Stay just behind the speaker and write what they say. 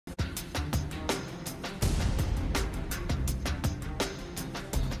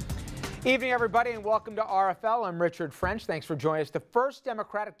Evening, everybody, and welcome to RFL. I'm Richard French. Thanks for joining us. The first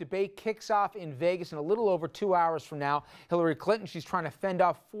Democratic debate kicks off in Vegas in a little over 2 hours from now. Hillary Clinton, she's trying to fend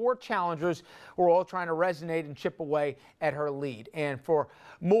off 4 challengers who are all trying to resonate and chip away at her lead. And for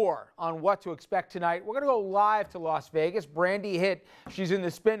more on what to expect tonight, we're going to go live to Las Vegas. Brandy Hitt, she's in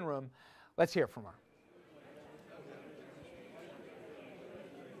the spin room. Let's hear from her.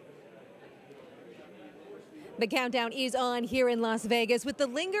 The countdown is on here in Las Vegas with the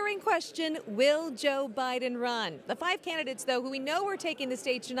lingering question, will Joe Biden run? The 5 candidates, though, who we know are taking the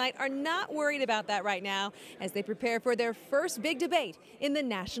stage tonight are not worried about that right now as they prepare for their first big debate in the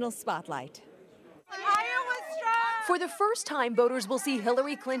national spotlight. For the first time, voters will see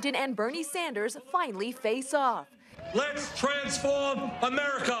Hillary Clinton and Bernie Sanders finally face off. Let's transform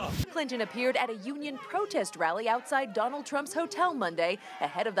America. Clinton appeared at a union protest rally outside Donald Trump's hotel Monday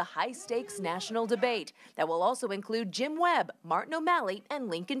ahead of the high-stakes national debate that will also include Jim Webb, Martin O'Malley, and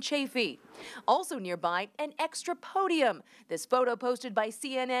Lincoln Chafee. Also nearby, an extra podium. This photo posted by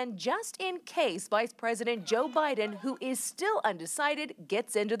CNN just in case Vice President Joe Biden, who is still undecided,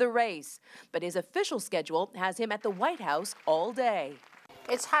 gets into the race. But his official schedule has him at the White House all day.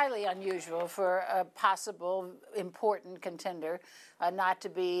 It's highly unusual for a possible important contender not to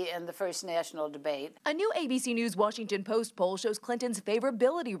be in the first national debate. A new ABC News Washington Post poll shows Clinton's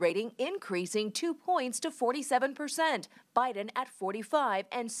favorability rating increasing 2 points to 47%, Biden at 45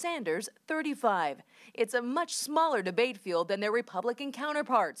 and Sanders 35. It's a much smaller debate field than their Republican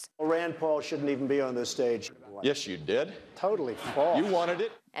counterparts. Rand Paul shouldn't even be on this stage. Yes, you did. Totally false. You wanted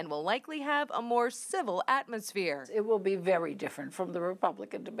it. And will likely have a more civil atmosphere. It will be very different from the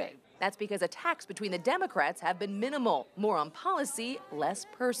Republican debate. That's because attacks between the Democrats have been minimal, more on policy, less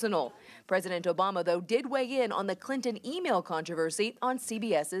personal. President Obama, though, did weigh in on the Clinton email controversy on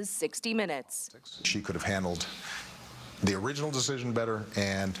CBS's 60 Minutes. She could have handled the original decision better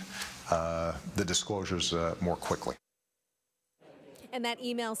and the disclosures more quickly. And that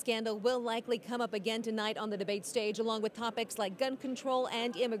email scandal will likely come up again tonight on the debate stage, along with topics like gun control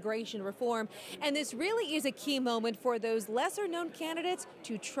and immigration reform. And this really is a key moment for those lesser-known candidates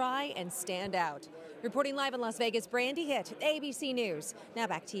to try and stand out. Reporting live in Las Vegas, Brandy Hitt, ABC News. Now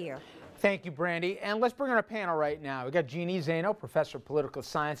back to you. Thank you, Brandy. And let's bring on our panel right now. We've got Jeannie Zaino, professor of political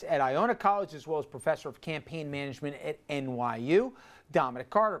science at Iona College, as well as professor of campaign management at NYU. Dominic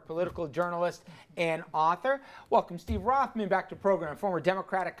Carter, political journalist and author. Welcome Steve Rothman back to the program, former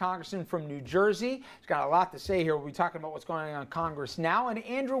Democratic congressman from New Jersey. He's got a lot to say here. We'll be talking about what's going on in Congress now. And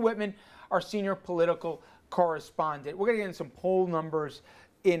Andrew Whitman, our senior political correspondent. We're going to get into some poll numbers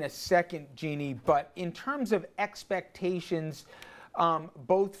in a second, Jeannie. But in terms of expectations,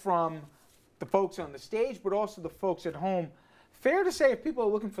 both from the folks on the stage, but also the folks at home, fair to say if people are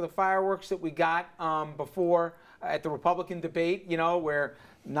looking for the fireworks that we got before at the Republican debate, you know, where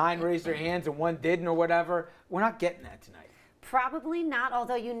 9 raised their hands and 1 didn't or whatever, we're not getting that tonight. Probably not,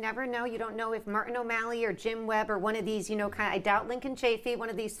 although you never know. You don't know if Martin O'Malley or Jim Webb or one of these, you know, I doubt Lincoln Chafee, one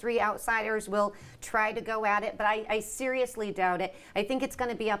of these 3 outsiders will try to go at it, but I seriously doubt it. I think it's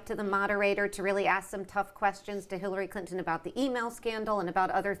going to be up to the moderator to really ask some tough questions to Hillary Clinton about the email scandal and about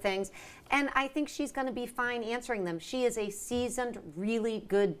other things, and I think she's going to be fine answering them. She is a seasoned, really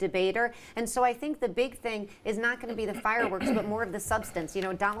good debater, and so I think the big thing is not going to be the fireworks, but more of the substance. You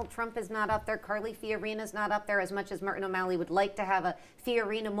know, Donald Trump is not up there, Carly Fiorina's not up there as much as Martin O'Malley would like to have a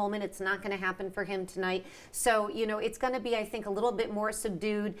Fiorina moment. It's not going to happen for him tonight. So, you know, it's going to be, I think, a little bit more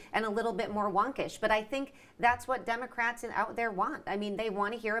subdued and a little bit more wonkish. But I think that's what Democrats out there want. I mean, they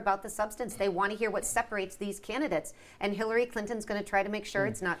want to hear about the substance. They want to hear what separates these candidates. And Hillary Clinton's going to try to make sure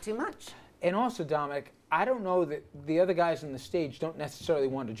it's not too much. And also, Dominic, I don't know that the other guys on the stage don't necessarily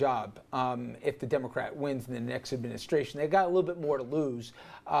want a job if the Democrat wins in the next administration. They've got a little bit more to lose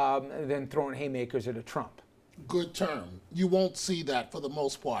than throwing haymakers at a Trump. Good term. You won't see that for the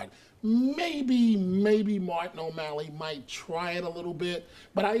most part. Maybe Martin O'Malley might try it a little bit,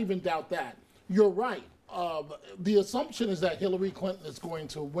 but I even doubt that. You're right. The assumption is that Hillary Clinton is going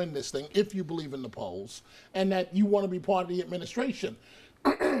to win this thing, if you believe in the polls, and that you want to be part of the administration.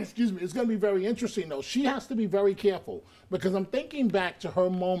 Excuse me. It's going to be very interesting, though. She has to be very careful, because I'm thinking back to her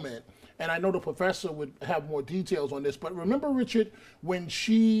moment, and I know the professor would have more details on this, but remember, Richard, when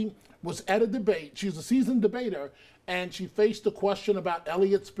she was at a debate, she's a seasoned debater, and she faced the question about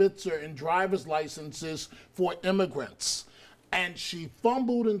Eliot Spitzer and driver's licenses for immigrants. And she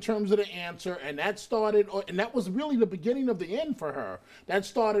fumbled in terms of the answer, and that started, and that was really the beginning of the end for her. That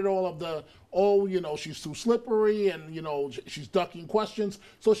started all of the, oh, you know, she's too slippery, and, you know, she's ducking questions.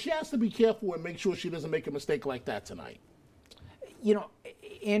 So she has to be careful and make sure she doesn't make a mistake like that tonight. You know,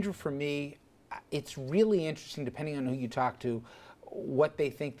 Andrew, for me, it's really interesting, depending on who you talk to, what they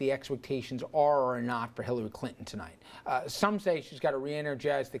think the expectations are or are not for Hillary Clinton tonight. Some say she's got to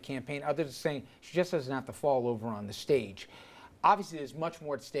re-energize the campaign. Others are saying she just doesn't have to fall over on the stage. Obviously, there's much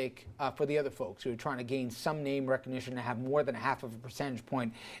more at stake for the other folks who are trying to gain some name recognition and have more than half of a percentage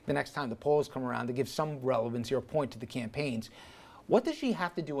point the next time the polls come around to give some relevancy or point to the campaigns. What does she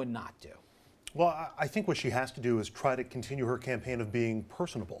have to do and not do? Well, I think what she has to do is try to continue her campaign of being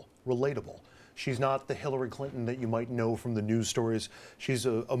personable, relatable. She's not the Hillary Clinton that you might know from the news stories. She's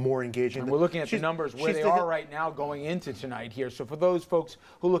a more engaging. And we're looking at the numbers where they are right now going into tonight here. So for those folks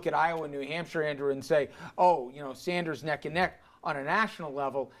who look at Iowa and New Hampshire, Andrew, and say, oh, you know, Sanders neck and neck on a national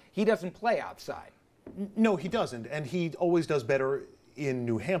level, he doesn't play outside. No, he doesn't. And he always does better in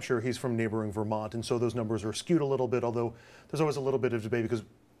New Hampshire. He's from neighboring Vermont. And so those numbers are skewed a little bit, although there's always a little bit of debate because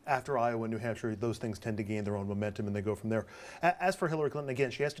after Iowa and New Hampshire, those things tend to gain their own momentum and they go from there. As for Hillary Clinton,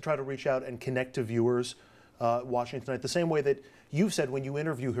 again, she has to try to reach out and connect to viewers watching tonight, the same way that you've said when you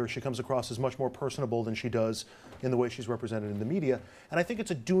interview her, she comes across as much more personable than she does in the way she's represented in the media. And I think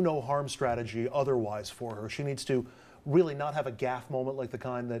it's a do no harm strategy otherwise for her. She needs to really not have a gaffe moment like the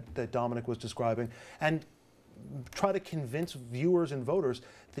kind that Dominic was describing, and try to convince viewers and voters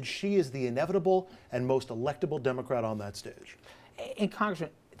that she is the inevitable and most electable Democrat on that stage. And Congressman,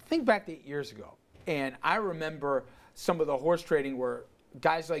 think back to 8 years ago, and I remember some of the horse trading where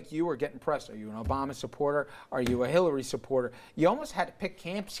guys like you were getting pressed. Are you an Obama supporter? Are you a Hillary supporter? You almost had to pick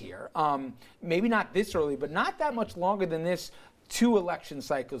camps here. Maybe not this early, but not that much longer than this 2 election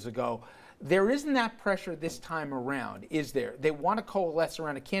cycles ago. There isn't that pressure this time around, is there? They want to coalesce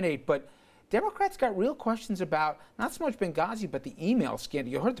around a candidate, but Democrats got real questions about not so much Benghazi, but the email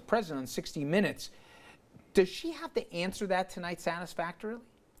scandal. You heard the president on 60 Minutes. Does she have to answer that tonight satisfactorily?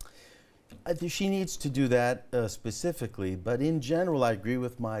 She needs to do that specifically, but in general, I agree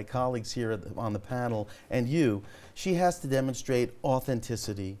with my colleagues here on the panel and you. She has to demonstrate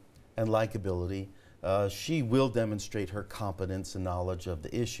authenticity and likability. She will demonstrate her competence and knowledge of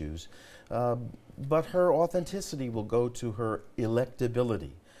the issues, but her authenticity will go to her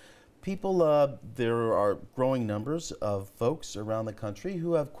electability. People, there are growing numbers of folks around the country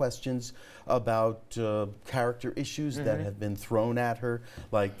who have questions about character issues that have been thrown at her,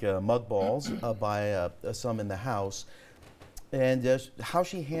 like mud balls by some in the House. And how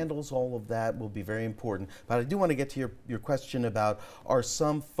she handles all of that will be very important. But I do want to get to your question about, are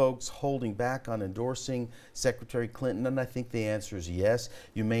some folks holding back on endorsing Secretary Clinton? And I think the answer is yes.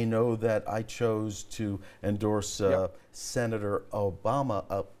 You may know that I chose to endorse Senator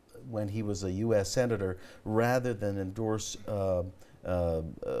Obama when he was a U.S. Senator, rather than endorse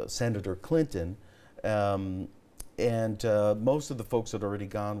Senator Clinton. And most of the folks had already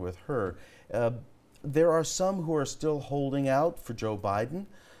gone with her. There are some who are still holding out for Joe Biden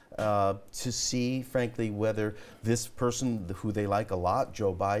to see, frankly, whether this person who they like a lot,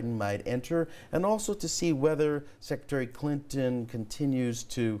 Joe Biden, might enter, and also to see whether Secretary Clinton continues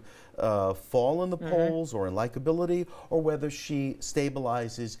to fall in the polls or in likability, or whether she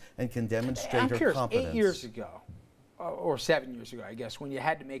stabilizes and can demonstrate her competence. 8 years ago, or 7 years ago, I guess, when you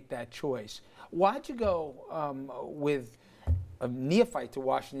had to make that choice, why'd you go with a neophyte to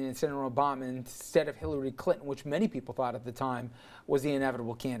Washington and Senator Obama instead of Hillary Clinton, which many people thought at the time was the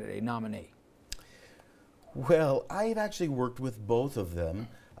inevitable candidate nominee? Well, I had actually worked with both of them.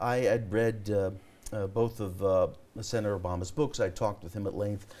 I had read both of Senator Obama's books. I talked with him at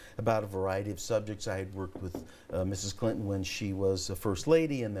length about a variety of subjects. I had worked with Mrs. Clinton when she was First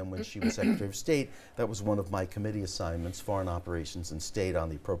Lady, and then when she was Secretary of State. That was one of my committee assignments, Foreign Operations and State, on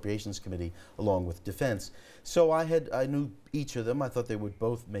the Appropriations Committee, along with Defense. So I knew each of them. I thought they would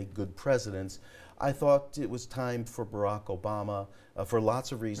both make good presidents. I thought it was time for Barack Obama for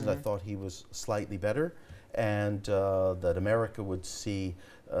lots of reasons. I thought he was slightly better, and that America would see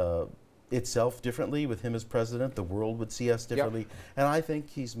itself differently with him as president. The world would see us differently, and I think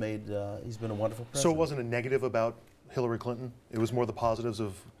he's been a wonderful president. So it wasn't a negative about Hillary Clinton? It was more the positives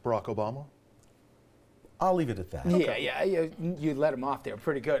of Barack Obama? I'll leave it at that. Yeah, you let him off there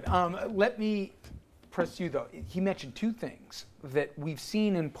pretty good. Let me press you, though. He mentioned 2 things that we've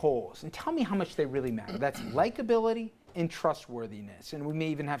seen in polls, and tell me how much they really matter. That's likability and trustworthiness, and we may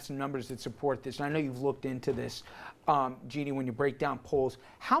even have some numbers that support this. And I know you've looked into this, Jeannie, when you break down polls.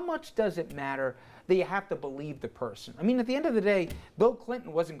 How much does it matter that you have to believe the person? I mean, at the end of the day, Bill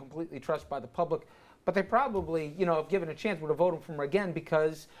Clinton wasn't completely trusted by the public, but they probably, if given a chance, would have voted for him again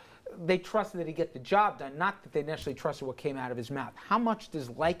because they trusted that he'd get the job done, not that they necessarily trusted what came out of his mouth. How much does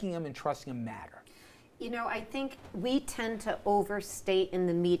liking him and trusting him matter? You know, I think we tend to overstate in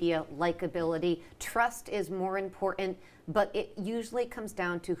the media likability. Trust is more important, but it usually comes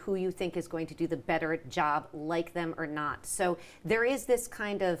down to who you think is going to do the better job, like them or not. So there is this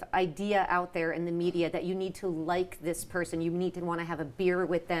kind of idea out there in the media that you need to like this person, you need to want to have a beer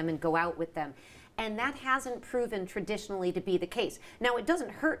with them and go out with them. And that hasn't proven traditionally to be the case. Now, it doesn't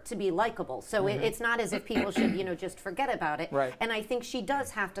hurt to be likable, so it's not as if people should, you know, just forget about it. Right. And I think she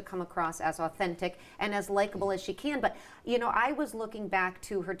does have to come across as authentic and as likable as she can. But, you know, I was looking back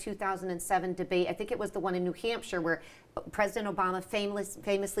to her 2007 debate. I think it was the one in New Hampshire where President Obama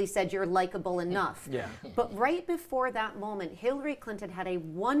famously said, "You're likable enough." Yeah. But right before that moment, Hillary Clinton had a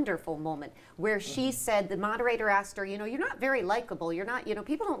wonderful moment where she said, the moderator asked her, you know, "You're not very likable. You're not, you know,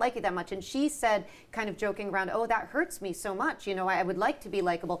 people don't like you that much." And she said, kind of joking around, "Oh, that hurts me so much. You know, I would like to be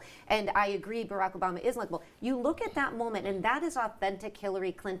likable." And I agree, Barack Obama is likable. You look at that moment, and that is authentic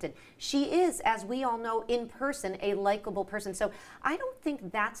Hillary Clinton. She is, as we all know, in person, a likable person. So I don't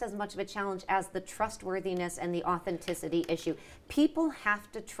think that's as much of a challenge as the trustworthiness and the authenticity issue. People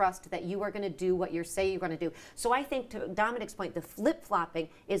have to trust that you are going to do what you say you're going to do. So I think, to Dominic's point, the flip-flopping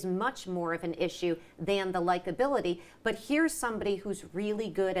is much more of an issue than the likability. But here's somebody who's really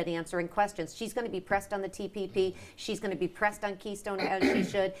good at answering questions. She's going to be pressed on the TPP. She's going to be pressed on Keystone, as she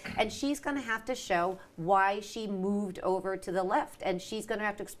should. And she's going to have to show why she moved over to the left. And she's going to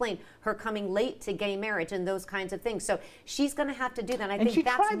have to explain her coming late to gay marriage and those kinds of things. So she's going to have to do that. And I think she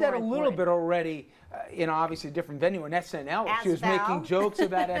that's tried that a more little important. bit already in obviously a different venue in SNL. As She was Val. making jokes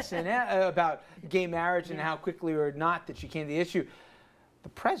about SNL, about gay marriage and how quickly or not that she came to the issue. The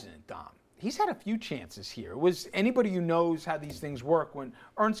president, Dom, he's had a few chances here. It was anybody who knows how these things work. When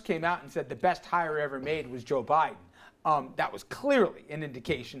Ernst came out and said the best hire ever made was Joe Biden, that was clearly an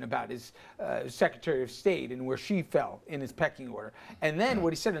indication about his Secretary of State and where she fell in his pecking order. And then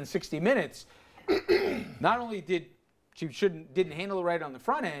what he said in 60 Minutes, not only did she didn't handle it right on the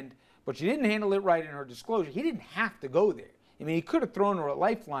front end, but she didn't handle it right in her disclosure. He didn't have to go there. I mean, he could have thrown her a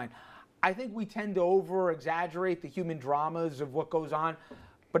lifeline. I think we tend to over-exaggerate the human dramas of what goes on,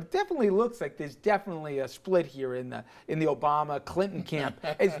 but it definitely looks like there's definitely a split here in the Obama-Clinton camp,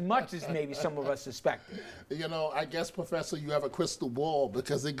 as much as maybe some of us suspected. You know, I guess, Professor, you have a crystal ball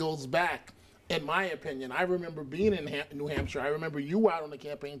because it goes back. In my opinion, I remember being in New Hampshire. I remember you were out on the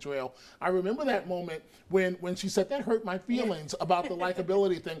campaign trail. I remember that moment when she said, "That hurt my feelings," about the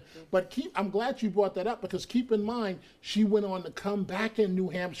likability thing. But I'm glad you brought that up, because keep in mind, she went on to come back in New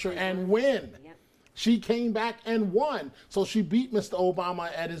Hampshire and win. She came back and won. So she beat Mr. Obama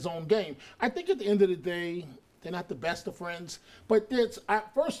at his own game. I think at the end of the day, they're not the best of friends. But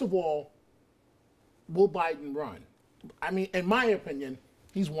first of all, will Biden run? I mean, in my opinion,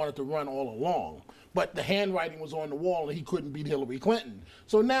 he's wanted to run all along, but the handwriting was on the wall and he couldn't beat Hillary Clinton.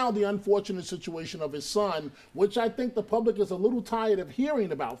 So now the unfortunate situation of his son, which I think the public is a little tired of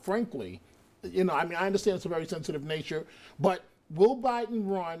hearing about, frankly. You know, I mean, I understand it's a very sensitive nature, but will Biden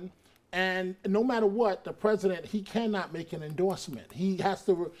run? And no matter what, the president, he cannot make an endorsement. He has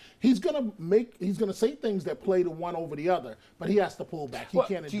to, he's going to say things that play to one over the other, but he has to pull back. He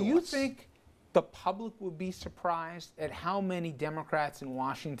can't endorse. Do you think the public would be surprised at how many Democrats in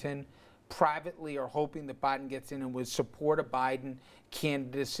Washington privately are hoping that Biden gets in and would support a Biden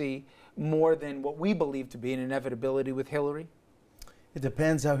candidacy more than what we believe to be an inevitability with Hillary? It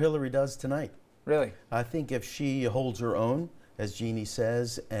depends how Hillary does tonight. Really? I think if she holds her own, as Jeannie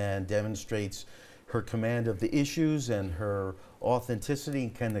says, and demonstrates her command of the issues and her authenticity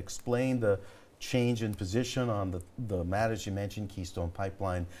and can explain the change in position on the matters you mentioned, Keystone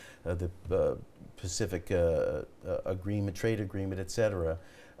Pipeline, the Pacific agreement, trade agreement, etc.,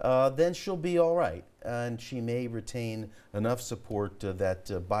 then she'll be all right. And she may retain enough support that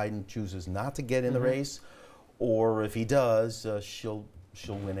Biden chooses not to get in the race, or if he does, she'll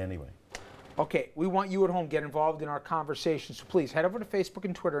win anyway. Okay, we want you at home to get involved in our conversation, so please head over to Facebook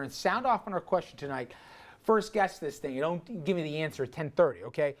and Twitter and sound off on our question tonight. First guess this thing. You don't give me the answer at 10:30,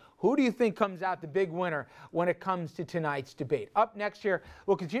 okay? Who do you think comes out the big winner when it comes to tonight's debate? Up next here,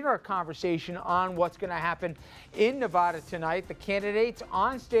 we'll continue our conversation on what's going to happen in Nevada tonight. The candidates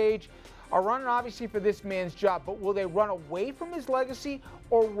on stage are running obviously for this man's job, but will they run away from his legacy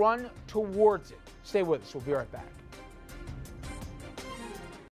or run towards it? Stay with us. We'll be right back.